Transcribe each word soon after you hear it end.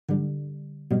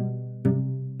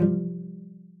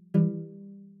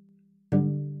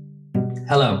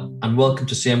Hello, and welcome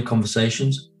to CM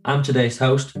Conversations. I'm today's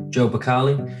host, Joe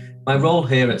Bacali. My role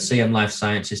here at CM Life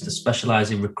Science is to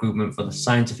specialise in recruitment for the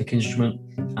scientific instrument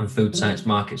and food science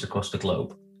markets across the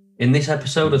globe. In this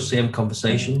episode of CM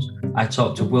Conversations, I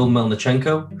talk to Will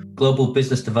Melnichenko, Global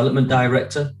Business Development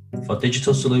Director for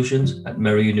Digital Solutions at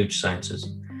Merieux NutraSciences.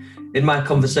 In my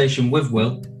conversation with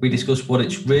Will, we discuss what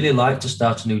it's really like to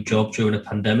start a new job during a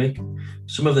pandemic,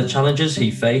 some of the challenges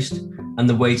he faced, and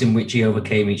the ways in which he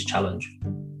overcame each challenge.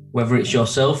 Whether it's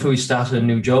yourself who is starting a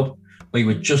new job, or you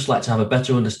would just like to have a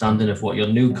better understanding of what your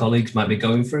new colleagues might be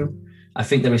going through, I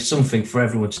think there is something for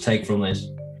everyone to take from this.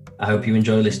 I hope you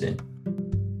enjoy listening.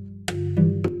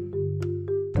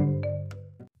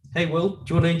 Hey Will, do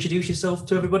you want to introduce yourself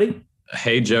to everybody?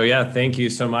 Hey, Joe. Yeah, thank you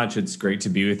so much. It's great to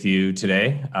be with you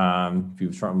today.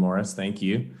 From Morris, thank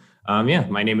you.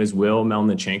 My name is Will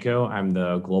Melnichenko. I'm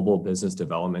the Global Business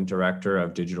Development Director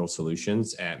of Digital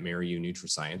Solutions at Merieux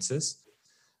NutraSciences.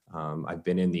 I've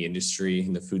been in the industry,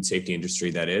 in the food safety industry,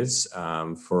 that is,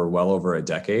 for well over a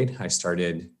decade. I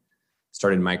started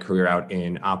my career out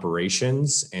in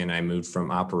operations, and I moved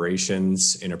from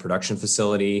operations in a production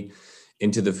facility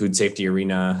into the food safety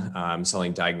arena,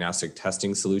 selling diagnostic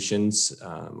testing solutions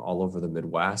all over the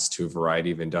Midwest to a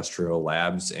variety of industrial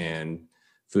labs and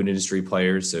food industry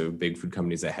players, so big food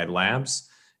companies that had labs.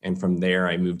 And from there,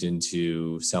 I moved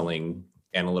into selling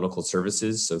analytical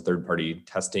services, so third-party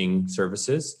testing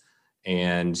services,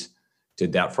 and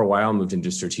did that for a while, moved into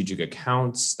strategic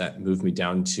accounts. That moved me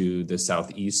down to the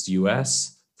Southeast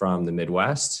US from the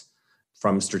Midwest.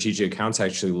 From strategic accounts, I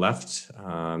actually left,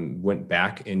 went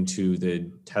back into the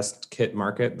test kit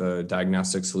market, the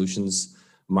diagnostic solutions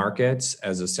market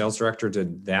as a sales director,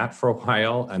 did that for a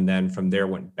while. And then from there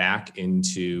went back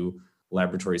into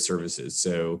laboratory services.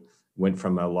 So went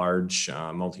from a large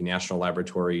multinational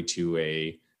laboratory to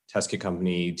a test kit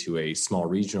company to a small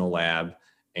regional lab,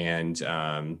 and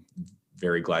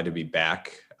very glad to be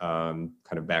back,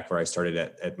 back where I started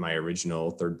at my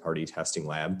original third-party testing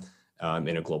lab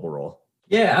in a global role.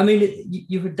 Yeah, I mean,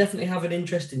 you would definitely have an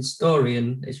interesting story,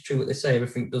 and it's true what they say,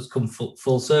 everything does come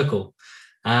full circle.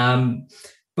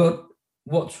 But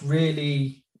what's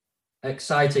really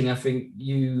exciting, I think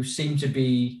you seem to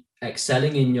be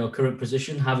excelling in your current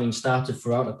position, having started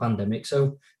throughout a pandemic.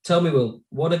 So tell me, Will,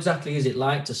 what exactly is it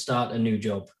like to start a new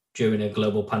job during a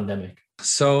global pandemic?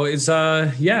 So I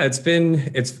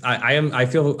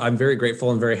feel I'm very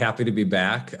grateful and very happy to be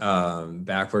back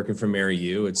working for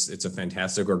Merieux. It's a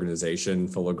fantastic organization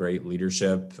full of great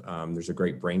leadership. There's a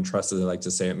great brain trust, as I like to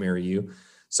say, at Merieux.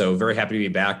 So very happy to be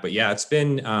back. But yeah,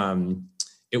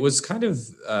 it was kind of,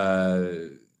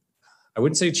 I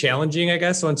wouldn't say challenging, I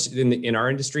guess. Once in our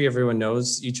industry, everyone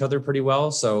knows each other pretty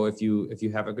well. So if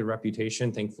you have a good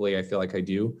reputation, thankfully, I feel like I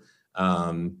do.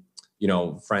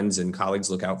 Friends and colleagues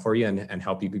look out for you and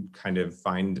help you kind of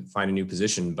find a new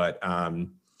position. But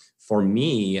for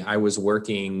me, I was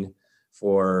working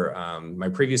for my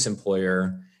previous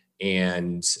employer,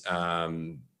 and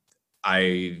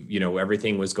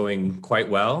everything was going quite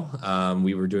well.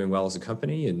 We were doing well as a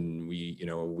company, and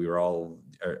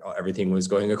everything was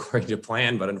going according to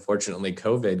plan. But unfortunately,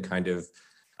 COVID kind of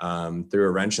threw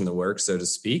a wrench in the works, so to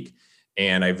speak.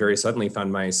 And I very suddenly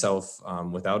found myself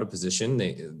without a position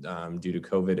due to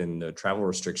COVID and the travel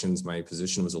restrictions. My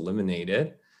position was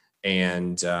eliminated,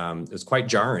 and it was quite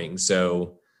jarring.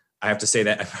 So I have to say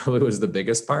that probably was the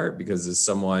biggest part, because as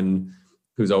someone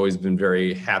who's always been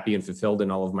very happy and fulfilled in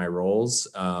all of my roles,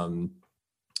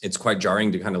 it's quite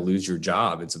jarring to kind of lose your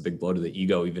job. It's a big blow to the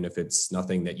ego, even if it's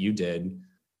nothing that you did.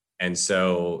 And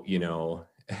so,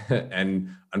 and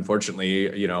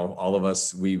unfortunately, all of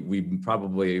us, we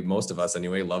probably, most of us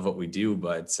anyway, love what we do,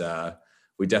 but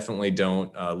we definitely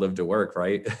don't live to work,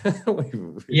 right?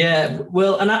 Yeah,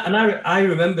 well, and I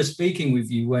remember speaking with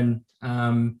you when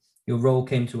your role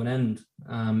came to an end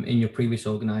in your previous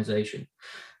organization.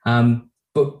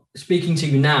 But speaking to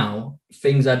you now,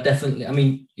 things are definitely, I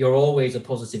mean, you're always a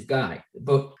positive guy,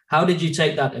 but how did you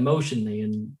take that emotionally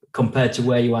and compared to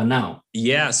where you are now?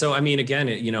 Yeah. So, I mean, again,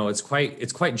 it's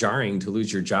quite jarring to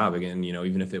lose your job again,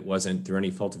 even if it wasn't through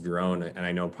any fault of your own. And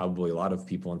I know probably a lot of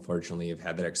people, unfortunately, have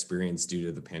had that experience due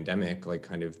to the pandemic, like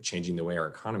kind of changing the way our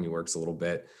economy works a little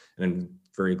bit. And I'm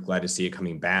very glad to see it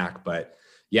coming back. But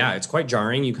yeah, it's quite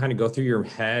jarring. You kind of go through your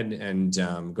head and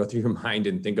go through your mind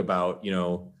and think about,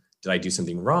 did I do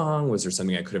something wrong? Was there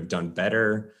something I could have done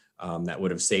better that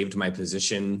would have saved my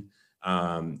position?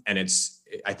 And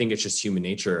I think it's just human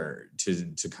nature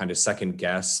to kind of second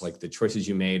guess like the choices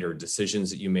you made or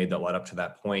decisions that you made that led up to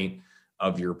that point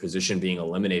of your position being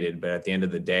eliminated. But at the end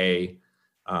of the day,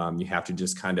 you have to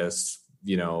just kind of,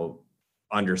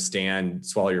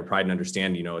 swallow your pride and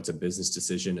understand, it's a business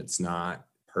decision. It's not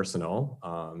personal.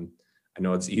 I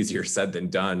know it's easier said than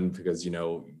done because,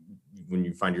 when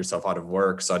you find yourself out of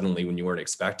work suddenly when you weren't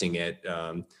expecting it,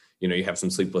 you have some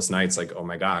sleepless nights like, oh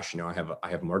my gosh, I have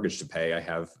a mortgage to pay. I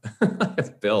have, I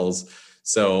have bills.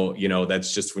 So,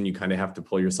 that's just when you kind of have to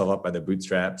pull yourself up by the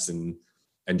bootstraps and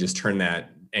just turn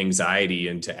that anxiety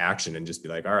into action and just be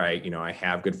like, all right, I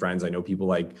have good friends. I know people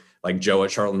like Joe at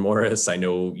Charlton Morris. I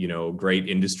know, great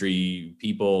industry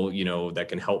people, that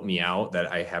can help me out, that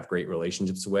I have great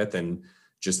relationships with, and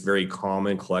just very calm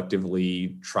and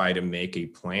collectively try to make a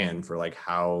plan for like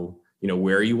how,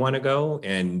 where you want to go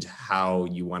and how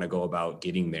you want to go about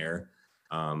getting there.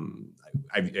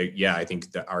 I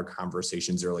think that our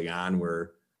conversations early on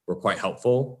were quite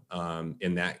helpful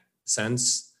in that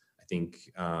sense. I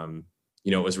think,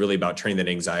 it was really about turning that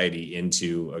anxiety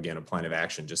into, again, a plan of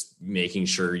action, just making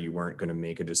sure you weren't going to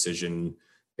make a decision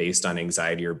based on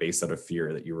anxiety or based out of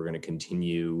fear, that you were going to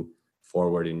continue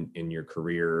forward in your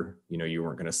career. You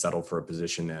weren't going to settle for a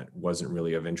position that wasn't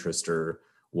really of interest or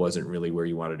wasn't really where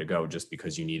you wanted to go just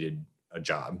because you needed a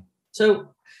job.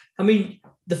 So,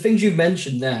 the things you've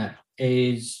mentioned there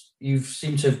is you've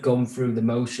seemed to have gone through the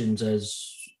motions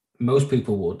as most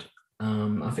people would.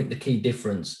 I think the key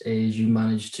difference is you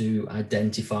managed to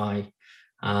identify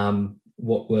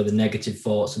what were the negative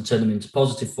thoughts and turn them into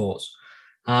positive thoughts.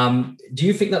 Do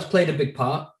you think that's played a big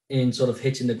part in sort of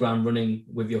hitting the ground running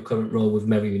with your current role with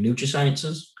Merriu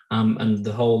NutriSciences and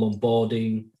the whole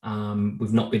onboarding?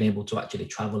 We've not been able to actually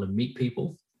travel and meet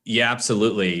people. Yeah,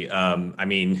 absolutely. No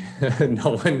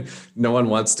one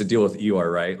wants to deal with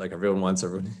ER, right? Like everyone wants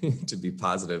everyone to be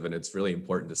positive, and it's really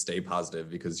important to stay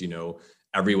positive because,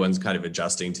 everyone's kind of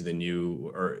adjusting to the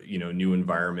new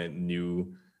environment,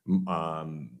 new, what do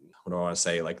I want to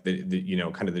say? Like the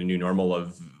kind of the new normal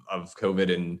of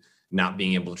COVID and not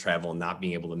being able to travel, not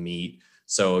being able to meet.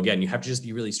 So again, you have to just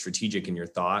be really strategic in your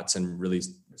thoughts and really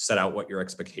set out what your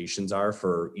expectations are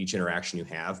for each interaction you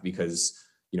have, because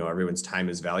everyone's time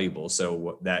is valuable.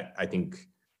 So that I think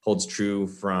holds true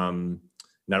from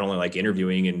not only like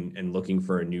interviewing and looking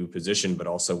for a new position, but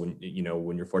also when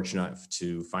you're fortunate enough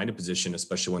to find a position,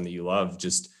 especially one that you love,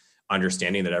 just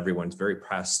understanding that everyone's very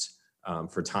pressed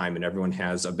for time and everyone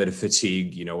has a bit of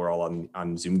fatigue. We're all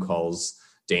on Zoom calls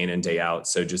day in and day out.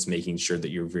 So just making sure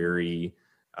that you're very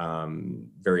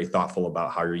thoughtful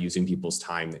about how you're using people's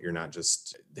time, that you're not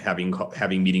just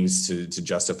having meetings to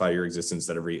justify your existence,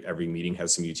 that every meeting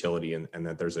has some utility and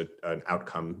that there's an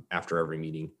outcome after every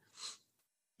meeting.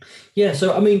 Yeah.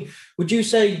 So, would you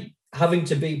say having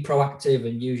to be proactive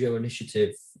and use your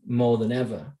initiative more than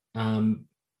ever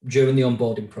during the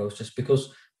onboarding process?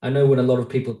 Because I know when a lot of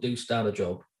people do start a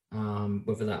job,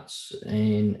 whether that's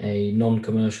in a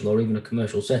non-commercial or even a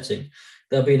commercial setting,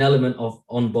 there'll be an element of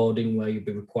onboarding where you'll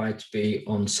be required to be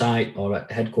on site or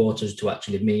at headquarters to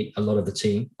actually meet a lot of the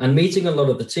team. And meeting a lot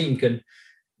of the team can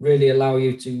really allow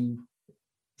you to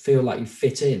feel like you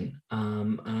fit in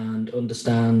and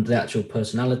understand the actual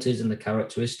personalities and the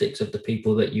characteristics of the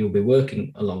people that you'll be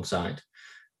working alongside.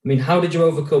 How did you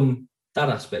overcome that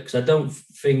aspect? Because I don't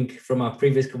think from our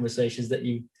previous conversations that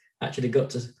you actually got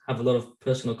to have a lot of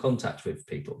personal contact with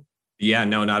people. Yeah,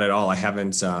 no, not at all. I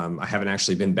haven't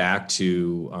actually been back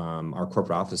to our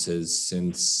corporate offices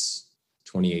since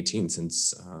 2018,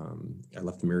 since I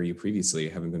left Merriu previously.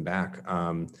 I haven't been back.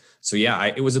 So yeah,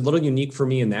 it was a little unique for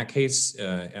me in that case.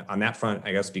 On that front,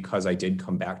 I guess because I did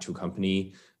come back to a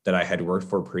company that I had worked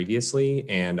for previously,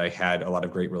 and I had a lot of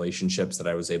great relationships that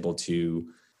I was able to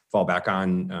fall back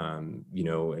on,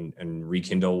 and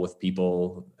rekindle with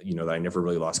people, that I never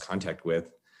really lost contact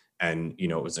with. And,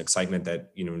 it was an excitement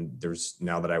that, there's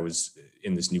now that I was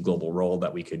in this new global role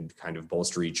that we could kind of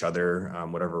bolster each other,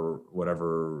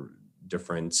 whatever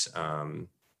different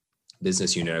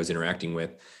business unit I was interacting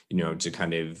with, to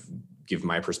kind of give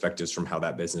my perspectives from how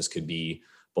that business could be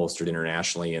bolstered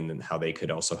internationally and then how they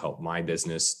could also help my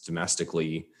business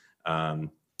domestically.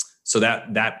 So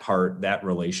that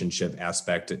relationship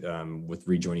aspect with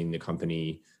rejoining the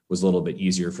company was a little bit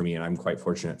easier for me. And I'm quite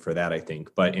fortunate for that, I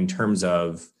think. But in terms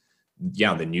of,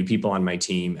 the new people on my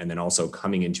team, and then also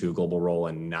coming into a global role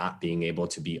and not being able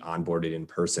to be onboarded in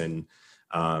person,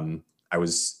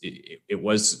 it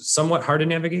was somewhat hard to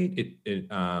navigate.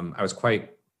 I was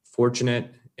quite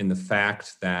fortunate in the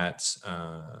fact that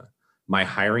my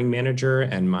hiring manager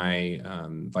and my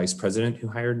vice president who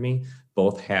hired me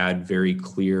both had very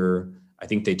clear, I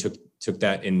think they took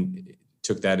that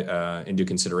into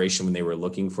consideration when they were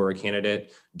looking for a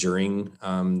candidate during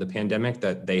the pandemic,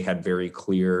 that they had very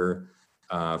clear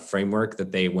framework that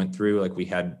they went through. Like we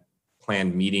had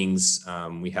planned meetings.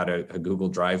 We had a Google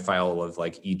Drive file of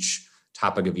like each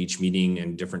topic of each meeting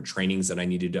and different trainings that I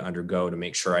needed to undergo to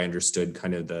make sure I understood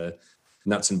kind of the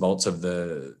nuts and bolts of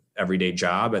the everyday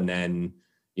job. And then,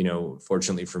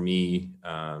 fortunately for me,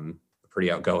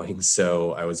 pretty outgoing.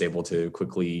 So I was able to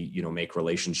quickly, make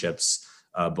relationships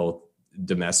both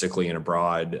domestically and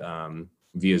abroad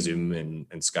via Zoom and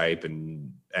Skype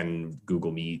and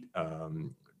Google Meet,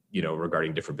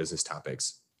 regarding different business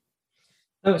topics.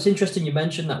 Oh, it's interesting you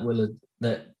mentioned that, Willard,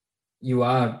 that you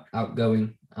are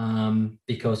outgoing,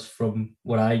 because from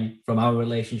our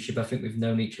relationship, I think we've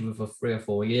known each other for 3 or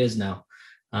 4 years now.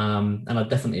 And I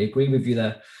definitely agree with you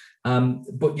there.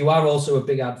 But you are also a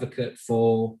big advocate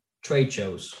for trade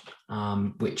shows,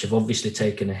 which have obviously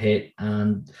taken a hit,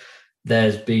 and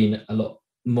there's been a lot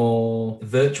more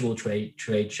virtual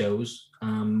trade shows,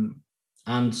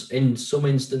 and in some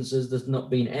instances there's not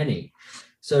been any.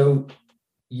 So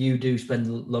you do spend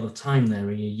a lot of time there,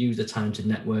 and you use the time to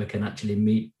network and actually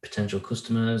meet potential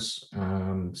customers,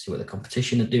 see what the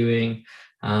competition are doing,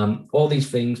 all these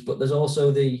things. But there's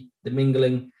also the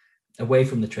mingling away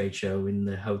from the trade show in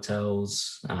the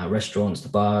hotels, restaurants, the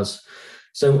bars.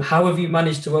 So how have you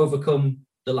managed to overcome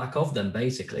the lack of them,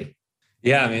 basically?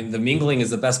 Yeah, I mean, the mingling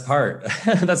is the best part.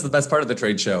 That's the best part of the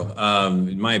trade show.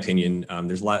 In my opinion,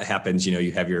 there's a lot that happens.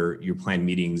 You have your planned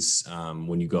meetings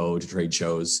when you go to trade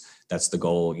shows. That's the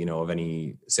goal, of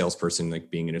any salesperson,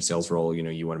 like being in a sales role.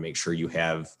 You want to make sure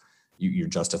you're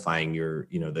justifying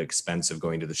the expense of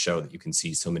going to the show, that you can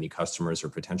see so many customers or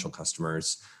potential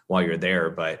customers while you're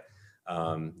there. But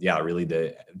really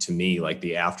to me, like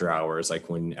the after hours,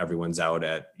 like when everyone's out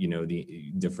at,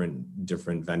 the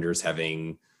different vendors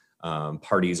having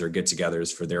parties or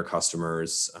get-togethers for their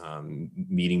customers,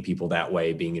 meeting people that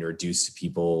way, being introduced to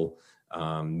people,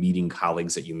 meeting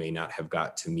colleagues that you may not have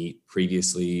got to meet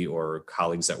previously, or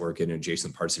colleagues that work in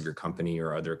adjacent parts of your company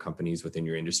or other companies within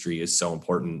your industry, is so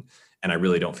important. And I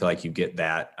really don't feel like you get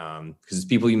that because it's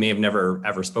people you may have never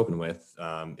ever spoken with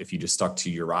if you just stuck to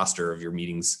your roster of your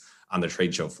meetings on the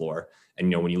trade show floor.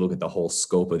 And when you look at the whole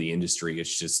scope of the industry,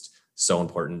 it's just so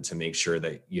important to make sure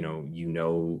that you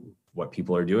know what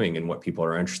people are doing and what people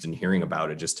are interested in hearing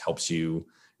about. It just helps you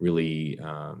really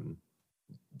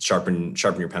sharpen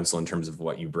your pencil in terms of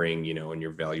what you bring, and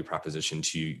your value proposition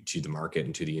to the market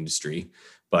and to the industry.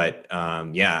 But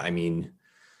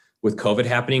with COVID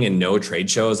happening and no trade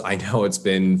shows, I know it's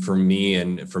been, for me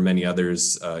and for many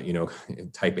others,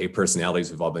 type A personalities,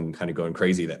 we've all been kind of going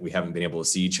crazy that we haven't been able to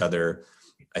see each other.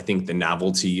 I think the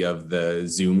novelty of the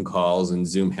Zoom calls and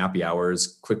Zoom happy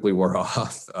hours quickly wore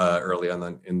off early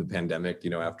on in the pandemic.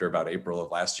 After about April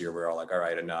of last year, we were all like, all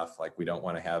right, enough. Like, we don't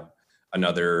want to have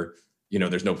another,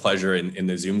 there's no pleasure in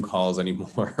the Zoom calls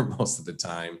anymore most of the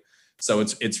time. So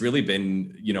it's really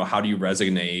been, how do you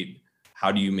resonate?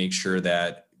 How do you make sure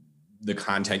that the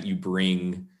content you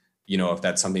bring, if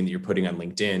that's something that you're putting on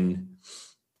LinkedIn,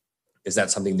 is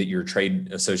that something that your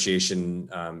trade association,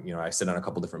 I sit on a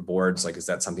couple different boards, like, is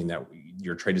that something that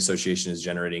your trade association is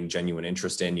generating genuine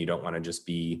interest in? You don't want to just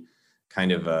be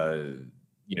kind of a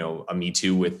Me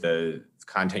Too with the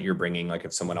content you're bringing, like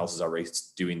if someone else is already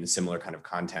doing the similar kind of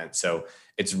content. So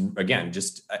it's, again,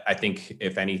 I think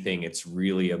if anything, it's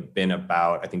really been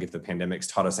about, I think if the pandemic's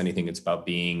taught us anything, it's about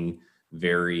being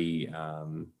very,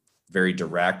 very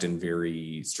direct and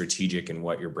very strategic in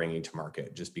what you're bringing to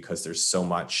market, just because there's so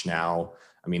much now.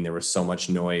 I mean, there was so much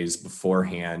noise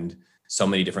beforehand, so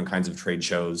many different kinds of trade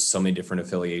shows, so many different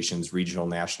affiliations, regional,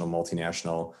 national,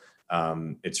 multinational.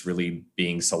 It's really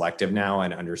being selective now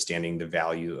and understanding the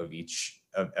value of each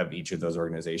of those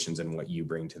organizations and what you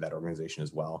bring to that organization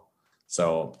as well.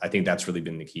 So I think that's really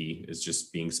been the key, is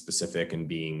just being specific and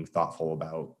being thoughtful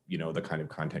about, the kind of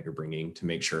content you're bringing, to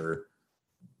make sure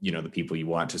the people you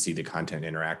want to see the content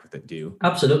interact with it do.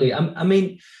 Absolutely. I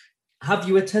mean, have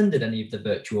you attended any of the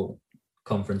virtual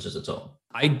conferences at all?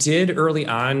 I did early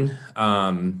on. I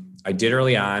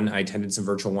attended some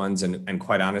virtual ones, and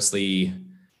quite honestly,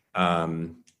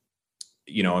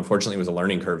 unfortunately, it was a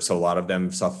learning curve. So a lot of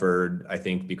them suffered, I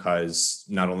think, because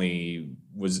not only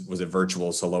was it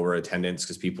virtual, so lower attendance,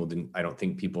 because I don't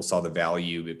think people saw the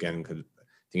value, again, because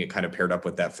I think it kind of paired up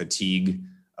with that fatigue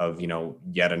of,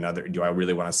 yet another, do I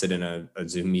really want to sit in a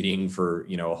Zoom meeting for,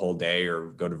 a whole day,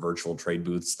 or go to virtual trade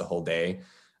booths the whole day?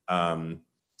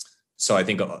 So I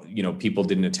think, people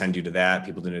didn't attend due to that.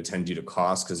 People didn't attend due to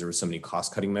cost, because there were so many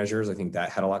cost cutting measures. I think that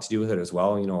had a lot to do with it as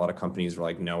well. A lot of companies were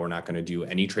like, no, we're not going to do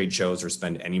any trade shows or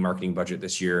spend any marketing budget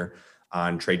this year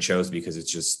on trade shows, because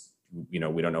it's just, we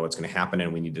don't know what's going to happen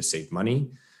and we need to save money.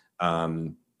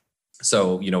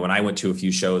 So, when I went to a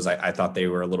few shows, I thought they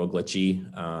were a little glitchy.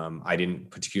 I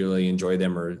didn't particularly enjoy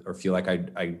them or feel like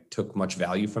I took much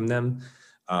value from them.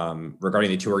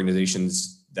 Regarding the two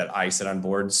organizations that I sit on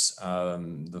boards,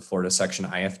 the Florida Section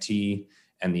IFT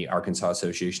and the Arkansas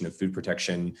Association of Food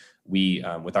Protection. We,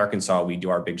 with Arkansas, we do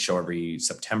our big show every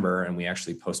September, and we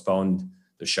actually postponed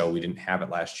the show. We didn't have it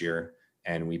last year,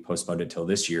 and we postponed it till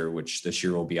this year, which this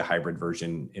year will be a hybrid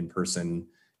version, in person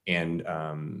and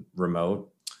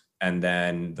remote. And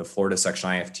then the Florida Section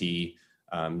IFT,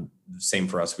 same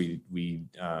for us. We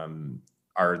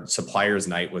our suppliers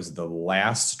night was the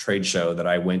last trade show that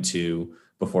I went to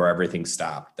before everything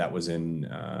stopped. That was in,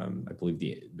 I believe,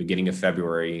 the beginning of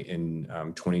February in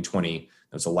 2020.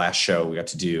 That was the last show we got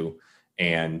to do.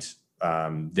 And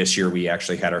this year we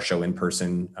actually had our show in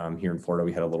person here in Florida.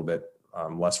 We had a little bit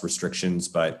less restrictions,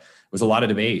 but it was a lot of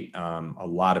debate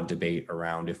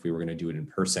around if we were going to do it in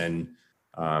person,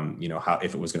 how,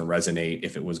 if it was going to resonate,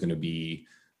 if it was going to be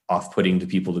off-putting to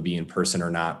people to be in person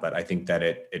or not. But I think that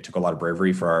it took a lot of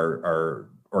bravery for our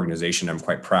organization. I'm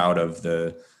quite proud of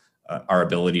our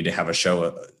ability to have a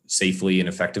show safely and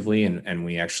effectively. And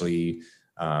we actually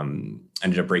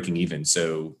ended up breaking even.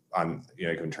 So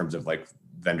in terms of like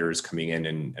vendors coming in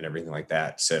and everything like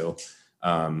that. So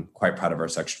quite proud of our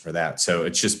section for that. So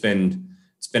it's been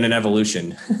an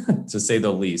evolution to say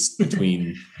the least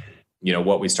between,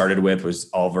 what we started with was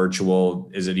all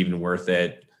virtual. Is it even worth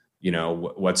it?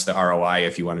 What's the ROI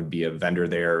if you want to be a vendor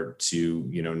there, to,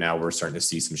 now we're starting to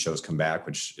see some shows come back,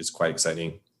 which is quite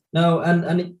exciting. No,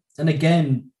 and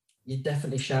again, you're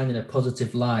definitely shining a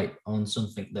positive light on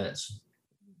something that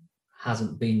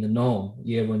hasn't been the norm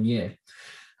year on year.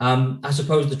 I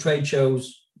suppose the trade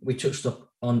shows we touched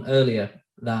on earlier,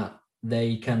 that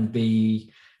they can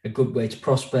be a good way to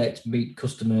prospect, meet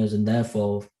customers, and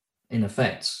therefore, in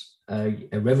effect,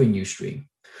 a revenue stream.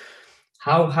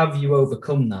 How have you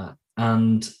overcome that,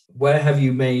 and where have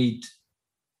you made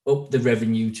up the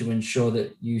revenue to ensure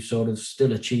that you sort of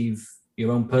still achieve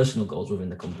your own personal goals within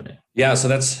the company? Yeah, so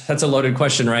that's a loaded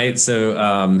question, right? So,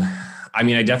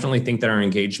 I definitely think that our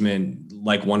engagement,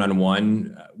 like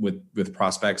one-on-one with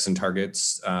prospects and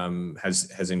targets,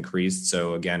 has increased.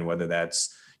 So again, whether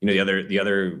that's, the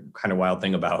other kind of wild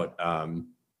thing about, I'm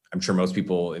sure most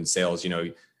people in sales,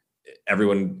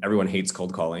 everyone hates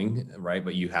cold calling, right?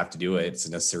 But you have to do it. It's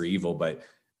a necessary evil. But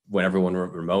when everyone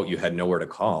went remote, you had nowhere to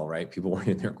call, right? People weren't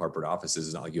in their corporate offices.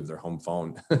 It's not like you have their home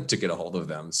phone to get a hold of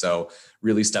them. So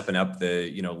really stepping up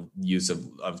the, use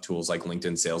of tools like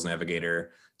LinkedIn Sales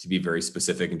Navigator to be very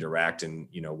specific and direct, and,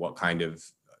 what kind of,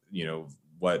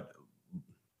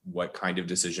 what kind of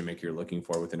decision maker you're looking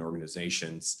for within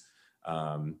organizations,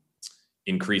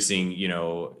 increasing,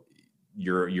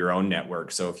 your own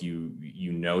network. So if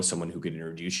you someone who could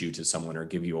introduce you to someone or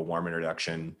give you a warm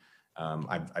introduction,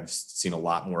 I've seen a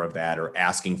lot more of that, or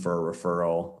asking for a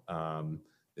referral.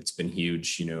 It's been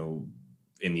huge, in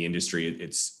the industry.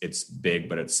 It's big,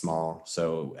 but it's small.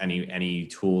 So any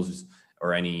tools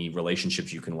or any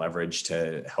relationships you can leverage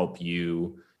to help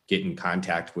you get in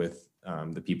contact with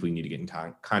the people you need to get in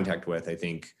contact with, I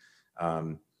think,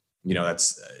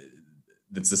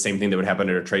 that's the same thing that would happen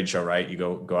at a trade show, right? You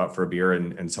go out for a beer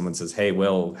and someone says, "Hey,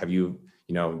 Will, have you,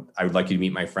 I would like you to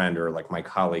meet my friend or like my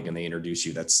colleague," and they introduce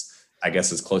you. That's, I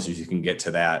guess, as close as you can get to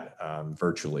that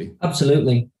virtually.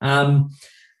 Absolutely.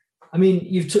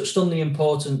 You've touched on the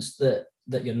importance that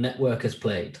your network has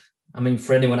played.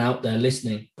 For anyone out there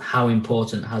listening, how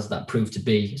important has that proved to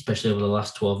be, especially over the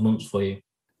last 12 months for you?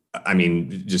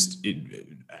 Epically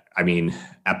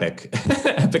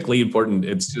important.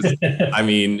 It's just,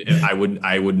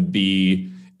 I would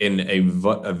be in a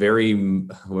very,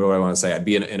 what do I want to say? I'd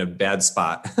be in a bad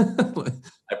spot.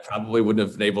 I probably wouldn't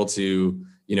have been able to,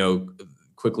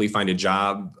 quickly find a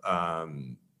job, a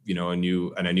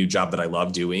new job that I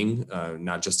love doing,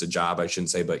 not just a job, I shouldn't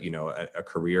say, but, a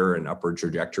career, an upward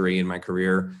trajectory in my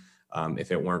career.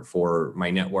 If it weren't for my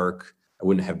network, I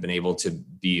wouldn't have been able to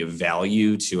be of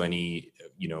value to any,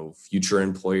 future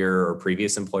employer or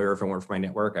previous employer. If it weren't for my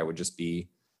network, I would just be,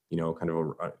 kind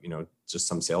of just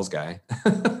some sales guy.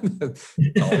 It's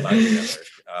all about your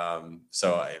network.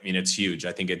 So, it's huge.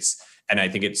 I think it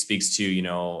speaks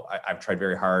to, I've tried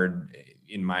very hard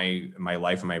in my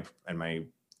life and my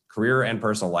career and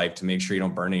personal life to make sure you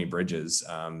don't burn any bridges.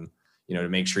 To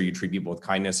make sure you treat people with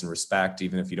kindness and respect,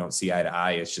 even if you don't see eye to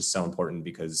eye. It's just so important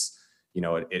because,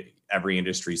 every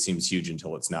industry seems huge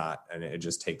until it's not. And it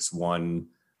just takes one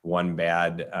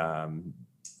bad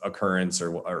occurrence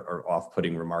or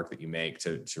off-putting remark that you make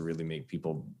to really make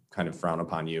people kind of frown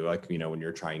upon you, like, when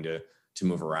you're trying to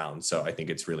move around. So I think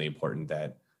it's really important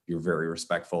that you're very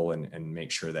respectful and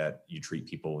make sure that you treat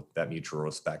people with that mutual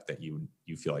respect that you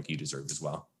feel like you deserve as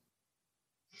well.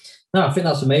 No, I think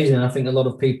that's amazing. I think a lot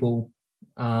of people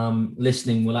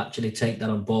listening will actually take that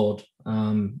on board.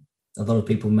 a lot of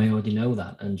people may already know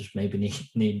that and just maybe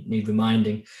need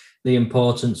reminding the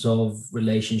importance of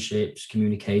relationships,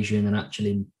 communication, and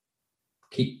actually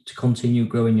continue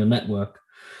growing your network.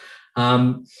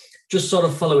 Just sort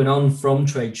of following on from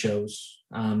trade shows,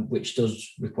 which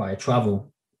does require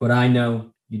travel, but I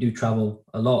know you do travel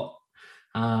a lot.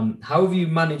 How have you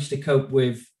managed to cope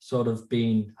with sort of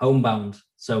being homebound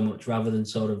so much rather than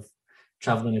sort of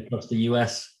traveling across the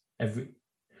US every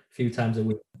few times a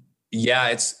week?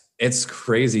 Yeah, it's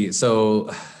crazy. So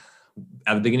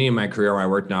at the beginning of my career, when I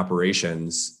worked in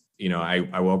operations,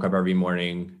 I woke up every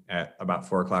morning at about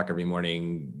 4 o'clock every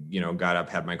morning, got up,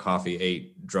 had my coffee,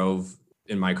 ate, drove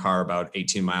in my car about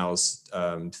 18 miles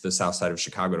to the south side of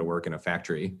Chicago to work in a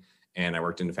factory. And I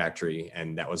worked in a factory,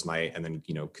 and that was and then,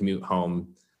 commute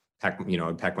home, pack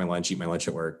my lunch, eat my lunch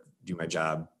at work, do my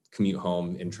job, commute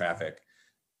home in traffic.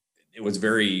 It was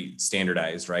very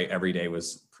standardized, right? Every day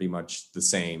was pretty much the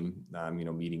same.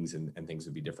 Meetings and things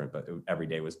would be different, but every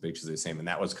day was basically the same. And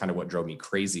that was kind of what drove me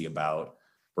crazy about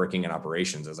working in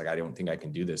operations. I was like, I don't think I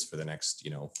can do this for the next,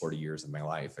 40 years of my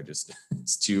life.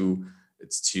 It's too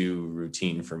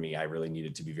routine for me. I really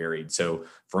needed to be varied. So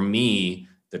for me,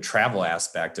 the travel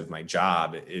aspect of my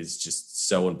job is just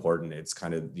so important. It's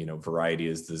kind of, variety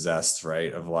is the zest,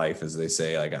 right, of life, as they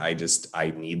say. Like,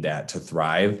 I need that to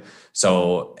thrive.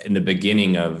 So in the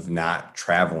beginning of not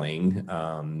traveling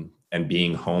and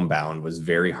being homebound was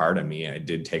very hard on me. It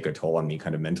did take a toll on me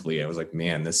kind of mentally. I was like,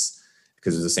 man, because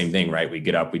it's the same thing, right? We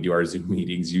get up, we do our Zoom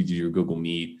meetings, you do your Google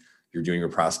Meet, you're doing your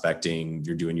prospecting,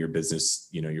 you're doing your business,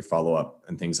 your follow-up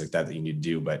and things like that you need to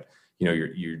do. But,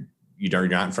 you're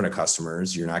not in front of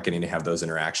customers. You're not getting to have those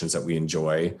interactions that we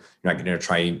enjoy. You're not getting to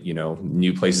try,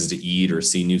 new places to eat or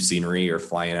see new scenery or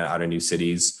fly in and out of new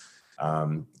cities.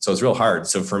 So it's real hard.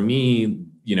 So for me,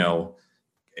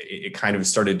 it kind of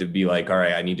started to be like, all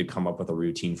right, I need to come up with a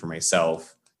routine for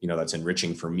myself, that's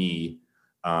enriching for me.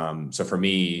 So for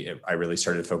me, I really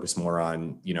started to focus more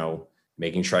on,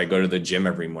 making sure I go to the gym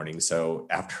every morning. So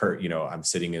after, I'm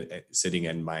sitting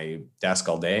in my desk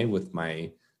all day with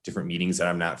my different meetings that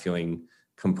I'm not feeling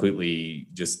completely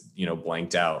just,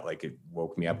 blanked out. Like, it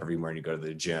woke me up every morning to go to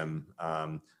the gym.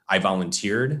 I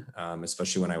volunteered,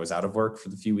 especially when I was out of work. For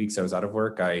the few weeks I was out of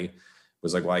work, I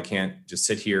was like, well, I can't just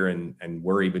sit here and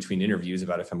worry between interviews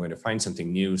about if I'm going to find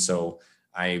something new. So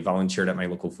I volunteered at my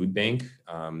local food bank.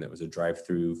 It was a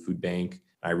drive-through food bank.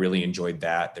 I really enjoyed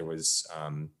that. There was,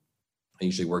 I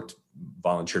usually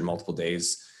volunteered multiple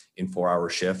days in 4-hour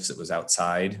shifts. It was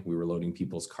outside. We were loading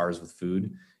people's cars with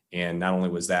food. And not only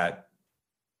was that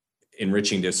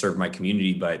enriching to serve my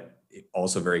community, but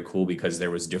also very cool because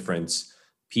there was different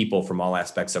people from all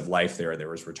aspects of life there. There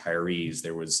was retirees,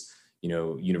 there was,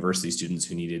 university students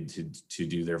who needed to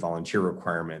do their volunteer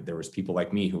requirement. There was people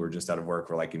like me who were just out of work,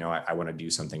 who were like, I want to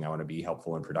do something. I want to be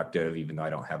helpful and productive, even though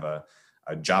I don't have a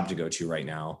job to go to right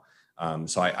now.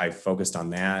 So I focused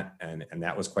on that, and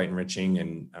that was quite enriching.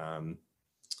 And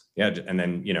and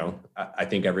then, I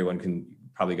think everyone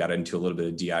probably got into a little bit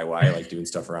of DIY, like doing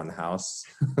stuff around the house,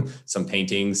 some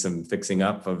painting, some fixing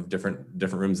up of different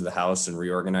rooms of the house and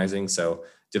reorganizing. So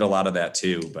did a lot of that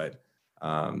too. But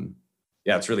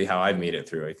it's really how I've made it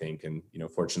through, I think. And,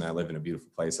 fortunately, I live in a beautiful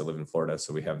place. I live in Florida,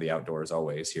 so we have the outdoors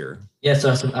always here. Yeah,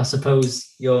 so I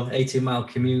suppose your 18-mile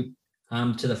commute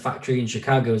to the factory in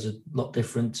Chicago is a lot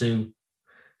different to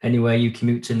anywhere you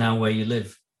commute to now where you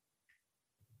live.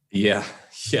 Yeah,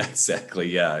 exactly.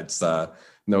 Yeah, it's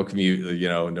no commute,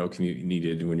 no commute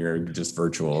needed when you're just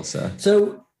virtual.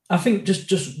 So I think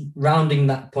just rounding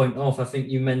that point off, I think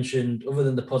you mentioned, other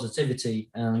than the positivity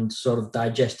and sort of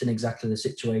digesting exactly the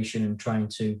situation and trying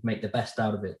to make the best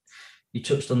out of it, you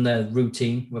touched on the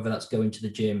routine, whether that's going to the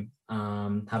gym,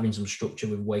 having some structure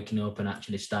with waking up and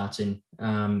actually starting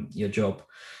your job.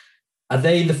 Are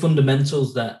they the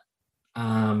fundamentals that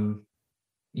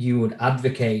you would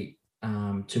advocate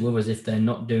to others if they're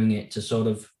not doing it, to sort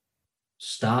of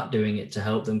start doing it to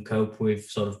help them cope with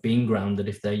sort of being grounded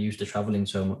if they're used to traveling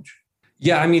so much?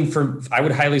 Yeah, I mean, I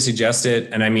would highly suggest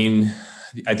it. And I mean,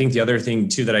 I think the other thing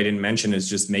too that I didn't mention is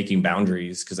just making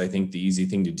boundaries, because I think the easy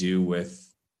thing to do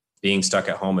with being stuck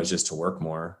at home is just to work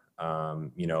more.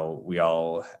 We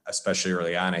all, especially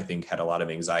early on, I think had a lot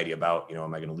of anxiety about,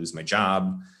 am I going to lose my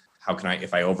job? How can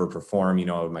if I overperform,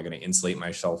 am I going to insulate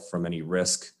myself from any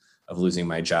risk of losing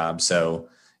my job? So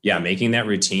yeah, making that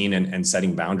routine and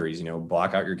setting boundaries,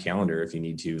 block out your calendar if you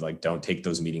need to. Like, don't take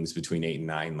those meetings between 8 and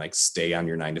 9, like stay on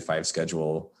your 9 to 5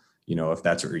 schedule, if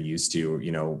that's what you're used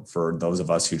to. For those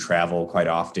of us who travel quite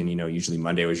often, usually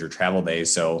Monday was your travel day.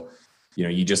 So,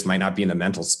 you just might not be in the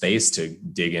mental space to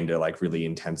dig into like really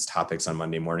intense topics on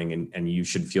Monday morning. And you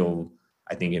should feel,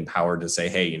 I think, empowered to say,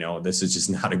 hey, this is just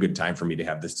not a good time for me to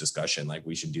have this discussion. Like,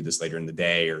 we should do this later in the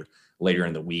day or later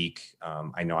in the week.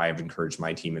 I know I have encouraged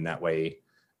my team in that way,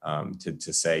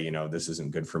 to say, this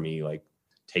isn't good for me. Like,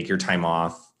 take your time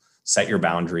off, set your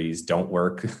boundaries, don't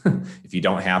work. If you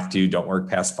don't have to, don't work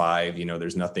past 5.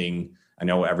 There's nothing, I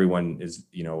know everyone is,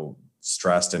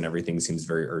 stressed and everything seems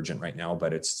very urgent right now,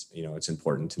 but it's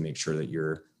important to make sure that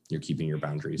you're keeping your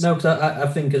boundaries. No, because I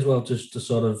think as well, just to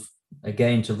sort of,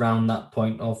 again, to round that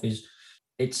point off, is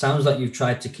it sounds like you've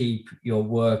tried to keep your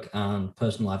work and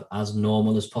personal life as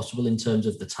normal as possible in terms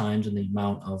of the times and the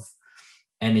amount of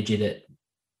energy that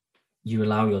you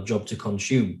allow your job to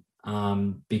consume,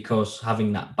 because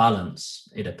having that balance,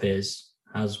 it appears,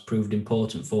 has proved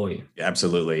important for you.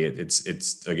 Absolutely.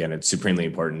 It's again, it's supremely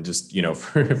important. Just,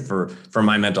 for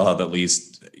my mental health, at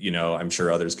least, I'm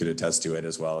sure others could attest to it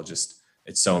as well. Just,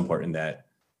 it's so important that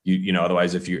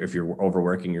otherwise if you're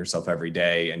overworking yourself every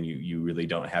day and you really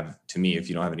don't have, to me, if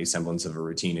you don't have any semblance of a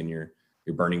routine and you're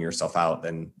burning yourself out,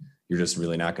 then you're just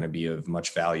really not going to be of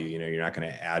much value. You're not going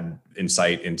to add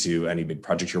insight into any big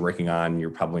project you're working on. You're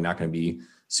probably not going to be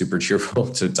super cheerful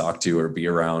to talk to or be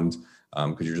around,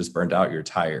 because you're just burnt out, you're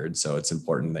tired. So it's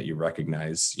important that you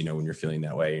recognize, when you're feeling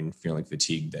that way and feeling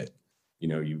fatigued, that,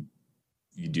 you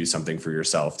do something for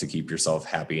yourself to keep yourself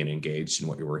happy and engaged in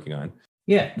what you're working on.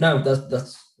 Yeah, no,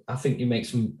 that's I think you make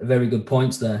some very good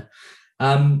points there.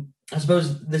 I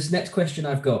suppose this next question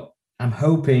I've got, I'm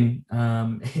hoping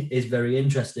is very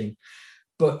interesting.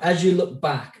 But as you look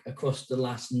back across the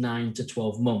last 9 to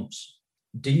 12 months,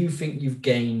 do you think you've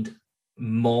gained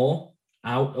more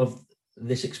out of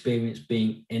this experience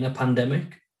being in a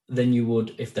pandemic than you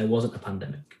would if there wasn't a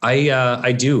pandemic?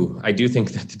 I do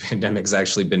think that the pandemic's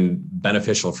actually been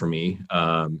beneficial for me,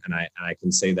 and I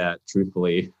can say that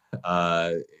truthfully.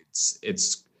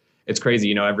 It's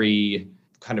crazy, every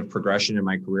kind of progression in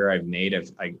my career I've made,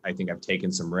 I think I've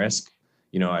taken some risk.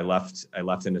 I left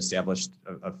an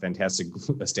a fantastic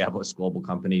established global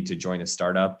company to join a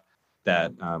startup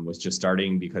that was just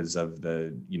starting because of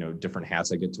the different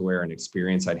hats I get to wear and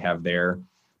experience I'd have there.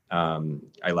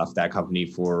 I left that company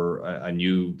for a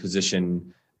new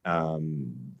position,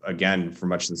 again, for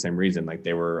much the same reason. Like,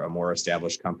 they were a more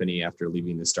established company after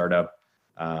leaving the startup,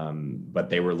 but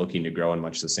they were looking to grow in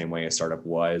much the same way a startup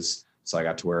was. So I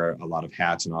got to wear a lot of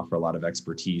hats and offer a lot of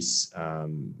expertise,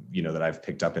 that I've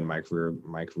picked up in my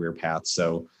career path.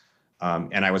 So,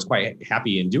 and I was quite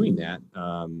happy in doing that,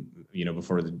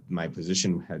 before my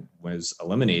position was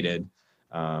eliminated.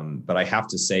 But I have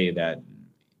to say that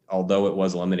although it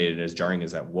was eliminated, as jarring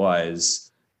as that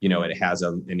was, it has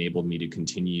enabled me to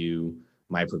continue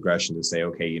my progression to say,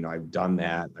 okay, I've done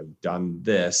that, I've done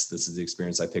this is the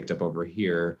experience I picked up over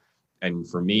here. And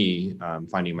for me,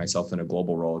 finding myself in a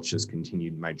global role, it's just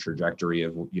continued my trajectory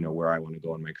of, where I want to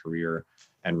go in my career,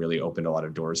 and really opened a lot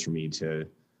of doors for me to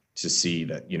see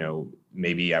that,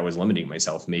 maybe I was limiting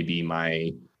myself. Maybe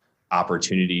my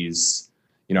opportunities,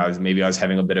 I was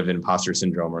having a bit of imposter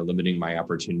syndrome, or limiting my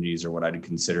opportunities, or what I'd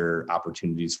consider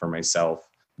opportunities for myself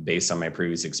based on my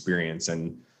previous experience.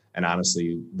 And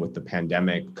honestly, with the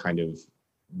pandemic kind of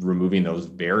removing those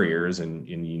barriers, and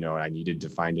I needed to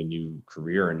find a new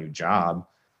career, a new job,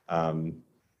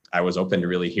 I was open to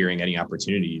really hearing any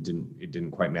opportunity. It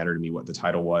didn't quite matter to me what the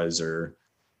title was, or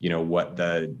what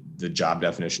the job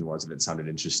definition was. If it sounded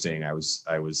interesting, I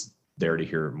was there to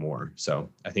hear more. So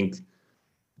I think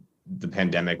the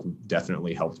pandemic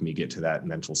definitely helped me get to that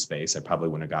mental space. I probably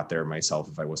wouldn't have got there myself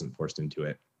if I wasn't forced into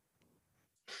it.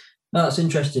 No, that's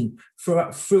interesting.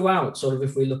 Throughout, sort of,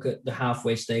 if we look at the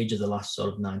halfway stage of the last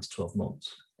sort of 9 to 12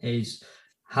 months,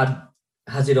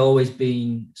 has it always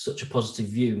been such a positive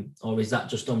view, or is that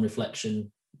just on reflection?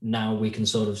 Now we can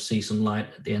sort of see some light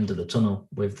at the end of the tunnel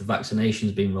with the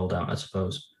vaccinations being rolled out, I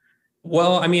suppose.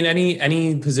 Well, I mean,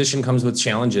 any position comes with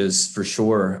challenges for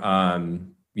sure.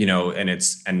 And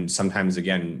sometimes,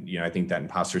 again, I think that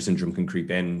imposter syndrome can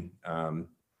creep in, and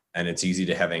it's easy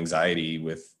to have anxiety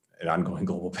with an ongoing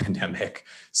global pandemic.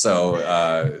 So,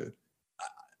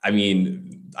 I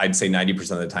mean, I'd say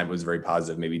 90% of the time it was very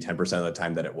positive. Maybe 10% of the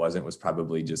time that it wasn't was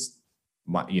probably just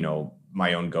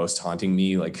my own ghost haunting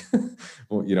me. Like,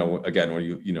 again, when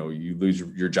you lose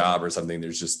your job or something,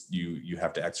 there's just, you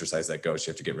have to exercise that ghost.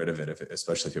 You have to get rid of it,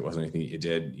 especially if it wasn't anything that you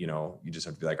did. You just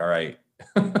have to be like, all right,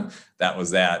 that was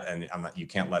that. And you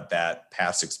can't let that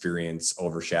past experience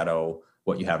overshadow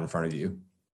what you have in front of you.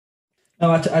 No,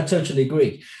 I totally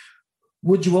agree.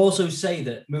 Would you also say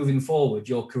that moving forward,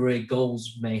 your career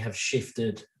goals may have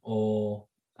shifted or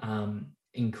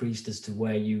increased as to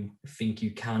where you think you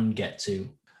can get to?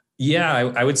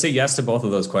 Yeah, I would say yes to both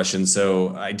of those questions.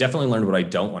 So I definitely learned what I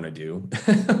don't want to do,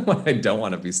 what I don't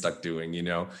want to be stuck doing.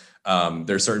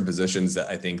 There's certain positions that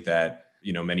I think that,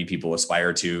 many people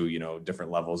aspire to,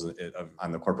 different levels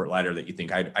on the corporate ladder that you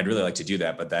think I'd really like to do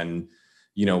that. But then,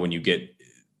 when you get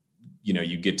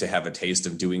to have a taste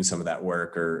of doing some of that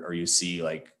work or you see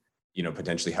like,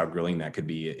 potentially how grilling that could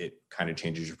be, it kind of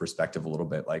changes your perspective a little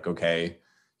bit. Like, okay,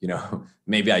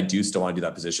 maybe I do still want to do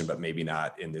that position, but maybe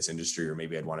not in this industry, or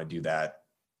maybe I'd want to do that.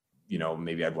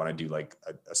 Maybe I'd want to do like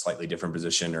a slightly different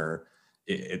position, or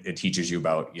it teaches you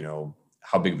about,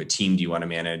 how big of a team do you want to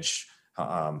manage?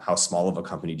 How small of a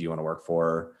company do you want to work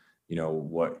for?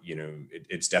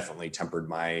 It's definitely tempered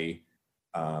my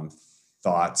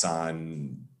thoughts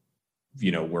on,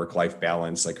 work-life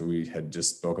balance, like we had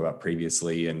just spoke about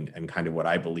previously, and kind of what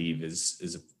I believe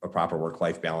is a proper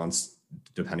work-life balance,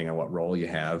 depending on what role you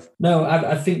have. No,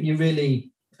 I think you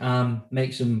really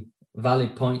make some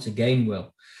valid points again,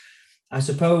 Will. I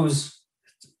suppose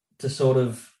to sort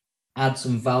of add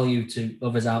some value to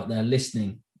others out there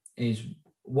listening is,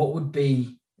 what would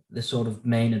be the sort of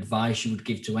main advice you would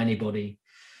give to anybody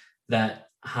that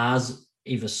has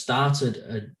either started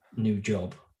a new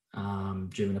job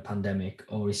during a pandemic,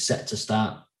 or is set to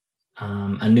start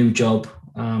a new job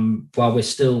while we're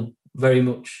still very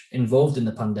much involved in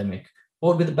the pandemic? What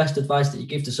would be the best advice that you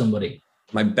give to somebody?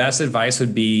 My best advice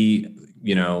would be,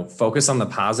 focus on the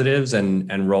positives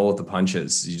and roll with the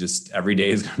punches. Every day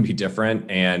is going to be different,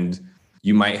 and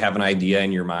you might have an idea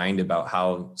in your mind about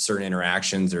how certain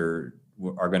interactions are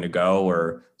going to go,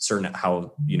 or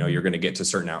how, you're going to get to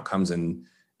certain outcomes, and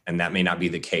that may not be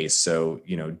the case. So,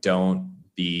 don't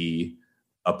be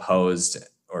opposed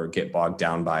or get bogged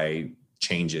down by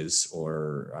changes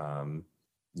or,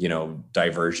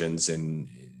 diversions in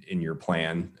your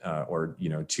plan or,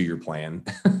 to your plan.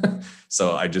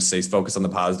 So I just say focus on the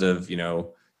positive.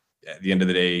 At the end of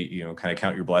the day, kind of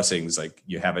count your blessings. Like,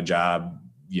 you have a job,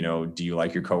 do you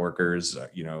like your coworkers?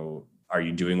 Are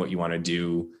you doing what you want to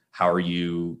do? How are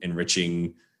you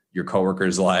enriching your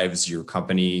coworkers' lives, your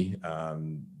company,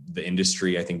 the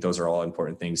industry? I think those are all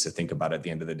important things to think about at the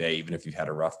end of the day, even if you've had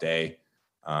a rough day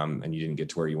and you didn't get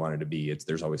to where you wanted to be.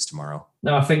 There's always tomorrow.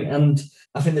 No, I think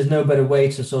there's no better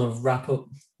way to sort of wrap up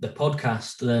the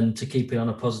podcast than to keep it on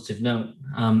a positive note,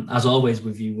 as always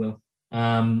with you, Will.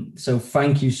 So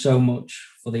thank you so much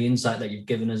for the insight that you've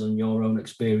given us on your own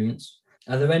experience.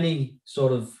 Are there any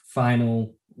sort of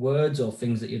final words or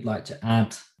things that you'd like to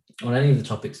add on any of the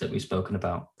topics that we've spoken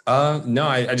about? No,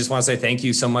 I just want to say thank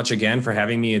you so much again for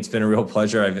having me. It's been a real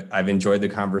pleasure. I've enjoyed the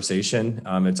conversation.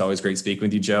 It's always great speaking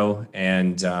with you, Joe.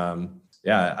 And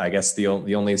I guess the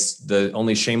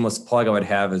only shameless plug I would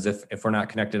have is if we're not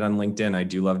connected on LinkedIn, I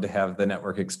do love to have the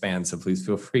network expand. So please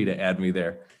feel free to add me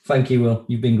there. Thank you, Will.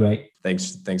 You've been great.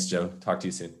 Thanks, Joe. Talk to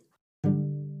you soon.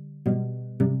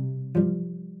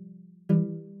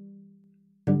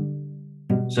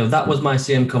 So that was my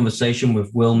CM conversation with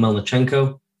Will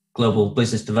Melnichenko, Global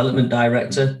Business Development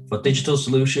Director for Digital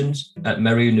Solutions at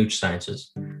Merieux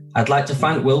NutraSciences. I'd like to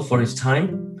thank Will for his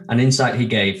time and insight he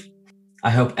gave.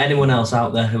 I hope anyone else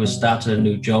out there who has started a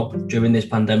new job during this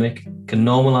pandemic can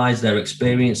normalize their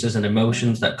experiences and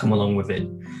emotions that come along with it,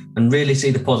 and really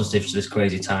see the positives to this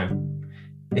crazy time.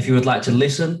 If you would like to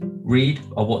listen, read,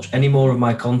 or watch any more of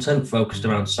my content focused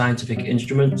around scientific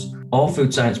instruments or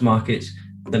food science markets,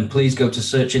 then please go to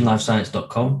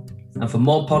searchinglifescience.com. And for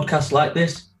more podcasts like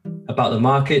this about the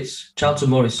markets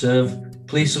Charlton Morris serve,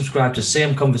 please subscribe to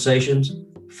CM Conversations.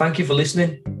 Thank you for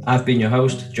listening. I've been your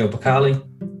host, Joe Bacali.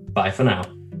 Bye for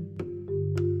now.